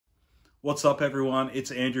What's up everyone,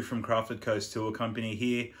 it's Andrew from Crafted Coast Tour Company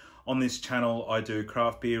here. On this channel I do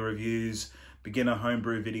craft beer reviews, beginner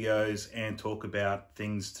homebrew videos and talk about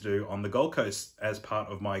things to do on the Gold Coast as part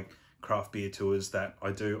of my craft beer tours that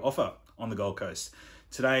I do offer on the Gold Coast.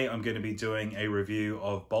 Today I'm going to be doing a review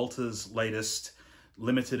of BALTER's latest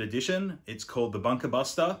limited edition. It's called the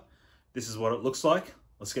BUSTER. This is what it looks like.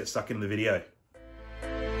 Let's get stuck into the video.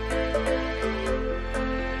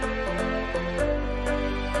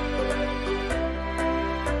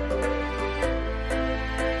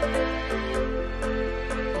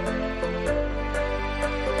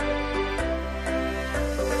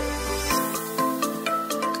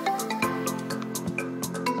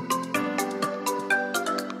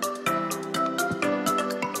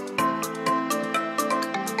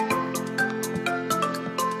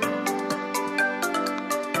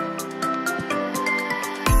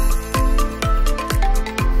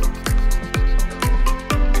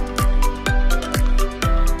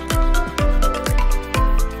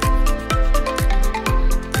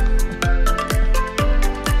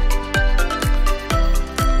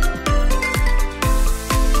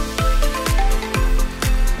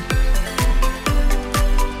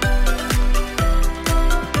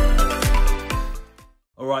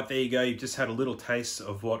 Alright, there you go. You've just had a little taste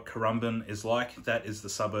of what Currumbin is like. That is the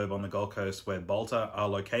suburb on the Gold Coast where BALTER are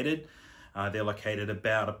located. They're located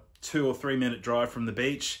about a 2 or 3 minute drive from the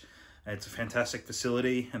beach. It's a fantastic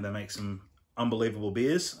facility and they make some unbelievable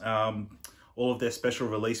beers. All of their special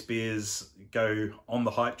release beers go on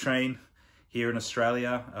the hype train here in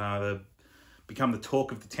Australia. They've become the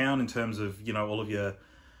talk of the town in terms of, you know, all of your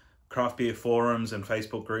craft beer forums and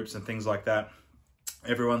Facebook groups and things like that.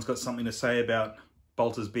 Everyone's got something to say about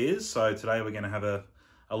BALTER's beers, so today we're going to have a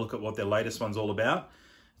look at what their latest one's all about.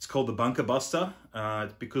 It's called the BUSTER.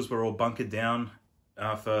 Because we're all bunkered down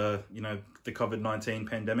for, you know, the COVID-19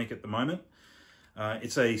 pandemic at the moment.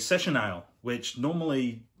 It's a session ale, which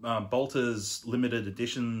normally BALTER's limited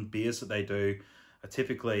edition beers that they do are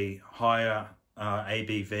typically higher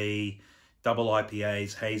ABV, double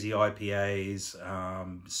IPAs, hazy IPAs,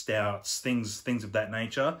 stouts, things of that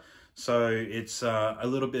nature. So it's a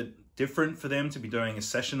little bit different for them to be doing a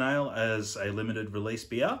session ale as a limited release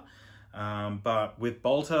beer. But with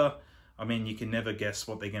BALTER, I mean, you can never guess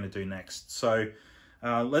what they're going to do next. So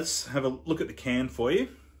let's have a look at the can for you.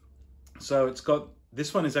 So it's got,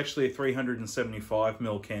 this one is actually a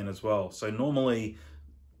 375ml can as well. So normally,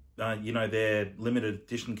 you know, their limited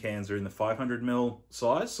edition cans are in the 500ml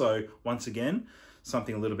size. So once again,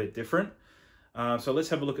 something a little bit different. So let's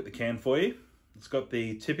have a look at the can for you. It's got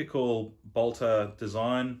the typical BALTER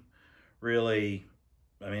design. Really,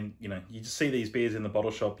 I mean, you know, you just see these beers in the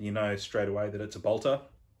bottle shop, you know straight away that it's a BALTER.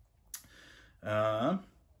 Turn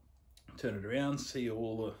it around, see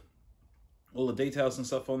all the details and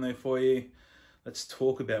stuff on there for you. Let's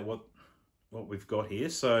talk about what we've got here.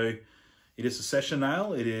 So it is a session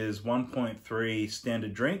ale. It is 1.3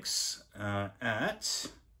 standard drinks at,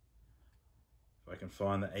 if I can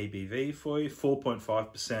find the ABV for you,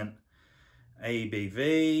 4.5%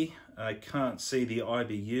 ABV. I can't see the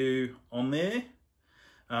IBU on there.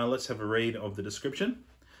 Let's have a read of the description.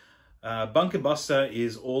 BUSTER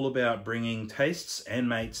is all about bringing tastes and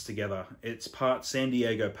mates together. It's part San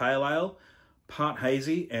Diego Pale Ale, part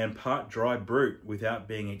hazy and part dry brut without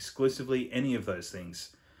being exclusively any of those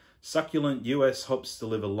things. Succulent US hops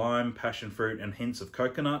deliver lime, passion fruit and hints of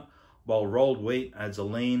coconut, while rolled wheat adds a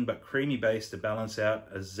lean but creamy base to balance out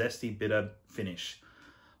a zesty bitter finish.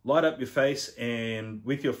 Light up your face and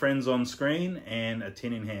with your friends on screen and a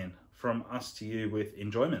tin in hand. From us to you with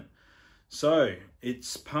enjoyment. So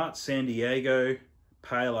it's part San Diego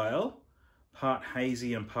Pale Ale, part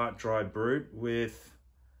hazy and part dry brut with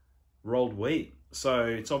rolled wheat. So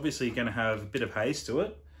it's obviously going to have a bit of haze to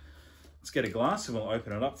it. Let's get a glass and we'll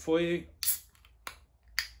open it up for you.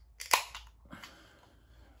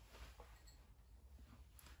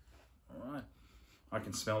 All right, I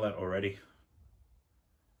can smell that already.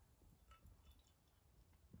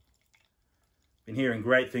 Been hearing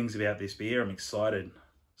great things about this beer. I'm excited.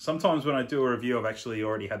 Sometimes when I do a review, I've actually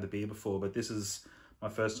already had the beer before, but this is my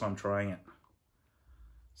first time trying it.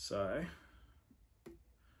 So,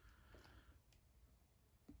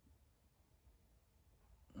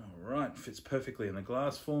 all right, fits perfectly in the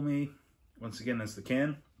glass for me. Once again, there's the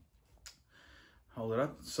can. Hold it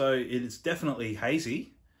up. So it is definitely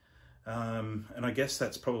hazy. And I guess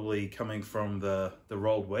that's probably coming from the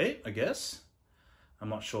rolled wheat, I guess. I'm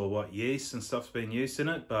not sure what yeast and stuff's been used in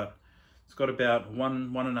it, but it's got about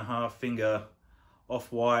one and a half finger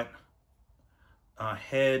off-white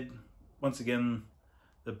head. Once again,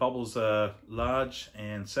 The bubbles are large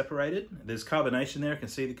and separated. There's carbonation there, I can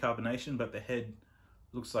see the carbonation, but the head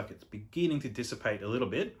looks like it's beginning to dissipate a little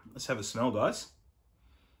bit. Let's have a smell, guys.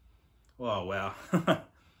 Oh, wow.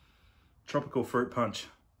 Tropical fruit punch.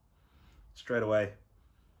 Straight away.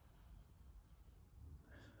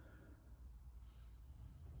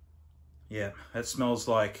 Yeah, that smells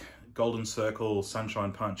like Golden Circle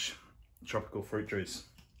Sunshine Punch, tropical fruit juice.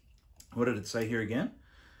 What did it say here again?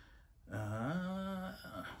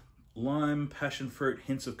 Lime, passion fruit,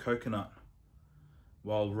 hints of coconut,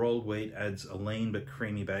 while rolled wheat adds a lean but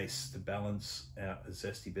creamy base to balance out a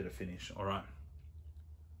zesty bitter finish. All right.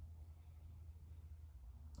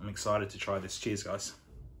 I'm excited to try this. Cheers, guys.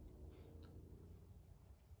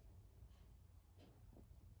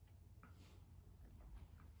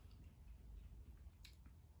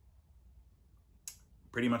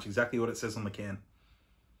 Pretty much exactly what it says on the can.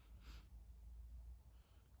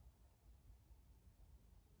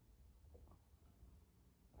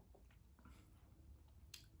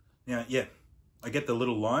 Now, yeah, I get the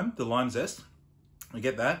little lime, the lime zest. I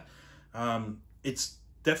get that. It's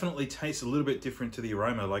definitely tastes a little bit different to the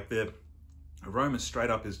aroma. Like the aroma straight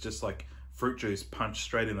up is just like fruit juice punched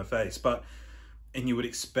straight in the face. And you would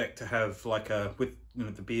expect to have like with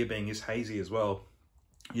the beer being as hazy as well,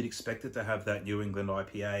 you'd expect it to have that New England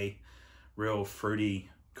IPA, real fruity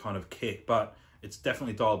kind of kick, but it's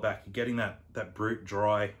definitely dialed back. You're getting that brute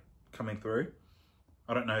dry coming through.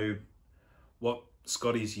 I don't know what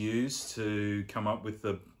Scotty's used to come up with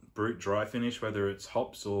the brute dry finish, whether it's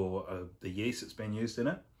hops or the yeast that's been used in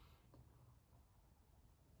it.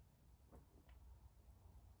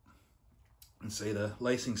 And see the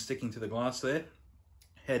lacing sticking to the glass there.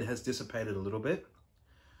 Head has dissipated a little bit.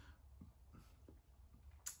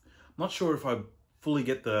 I'm not sure if I fully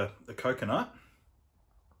get the coconut,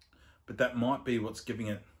 but that might be what's giving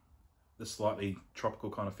it the slightly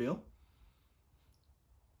tropical kind of feel.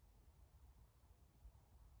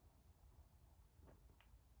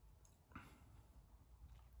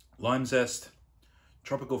 Lime zest,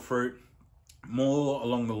 tropical fruit, more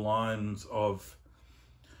along the lines of,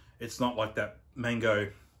 it's not like that mango,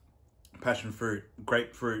 passion fruit,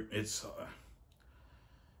 grapefruit. It's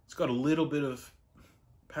got a little bit of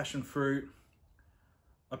passion fruit.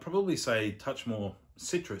 I'd probably say touch more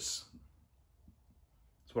citrus.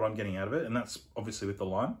 That's what I'm getting out of it, and that's obviously with the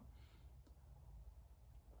lime.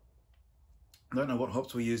 I don't know what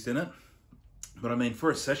hops were used in it, but I mean,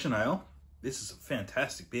 for a session ale, this is a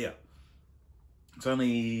fantastic beer. It's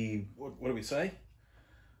only, what do we say?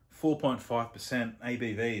 4.5%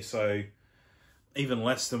 ABV, so even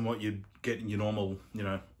less than what you'd get in your normal,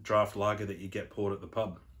 draft lager that you get poured at the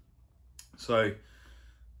pub. So,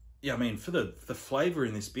 yeah, I mean, for the flavour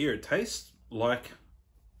in this beer, it tastes like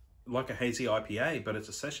a hazy IPA, but it's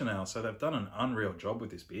a session ale, so they've done an unreal job with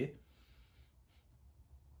this beer.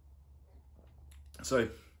 So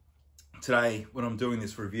today, when I'm doing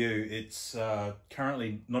this review, it's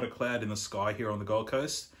currently not a cloud in the sky here on the Gold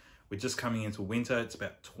Coast. We're just coming into winter. It's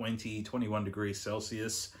about 20, 21 degrees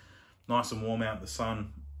Celsius. Nice and warm out in the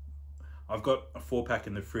sun. I've got a 4-pack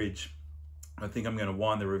in the fridge. I think I'm going to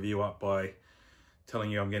wind the review up by telling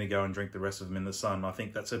you I'm going to go and drink the rest of them in the sun. I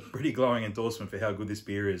think that's a pretty glowing endorsement for how good this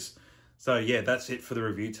beer is. So yeah, that's it for the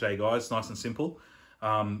review today, guys. Nice and simple.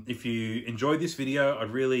 If you enjoyed this video,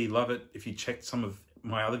 I'd really love it if you checked some of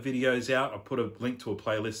my other videos out. I'll put a link to a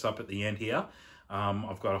playlist up at the end here.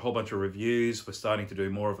 I've got a whole bunch of reviews. We're starting to do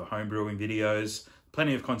more of the home brewing videos.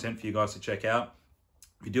 Plenty of content for you guys to check out.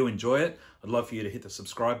 If you do enjoy it, I'd love for you to hit the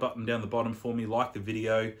subscribe button down the bottom for me, like the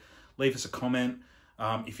video, leave us a comment.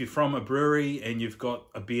 If you're from a brewery and you've got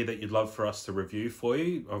a beer that you'd love for us to review for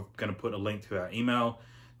you, I'm going to put a link to our email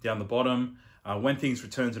down the bottom. When things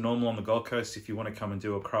return to normal on the Gold Coast, if you want to come and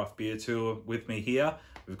do a craft beer tour with me here,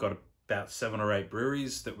 we've got about 7 or 8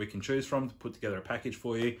 breweries that we can choose from to put together a package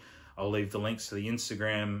for you. I'll leave the links to the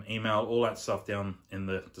Instagram, email, all that stuff down in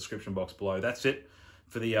the description box below. That's it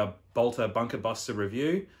for the BALTER Bunker Buster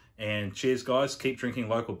review. And cheers, guys. Keep drinking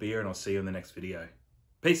local beer, and I'll see you in the next video.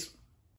 Peace.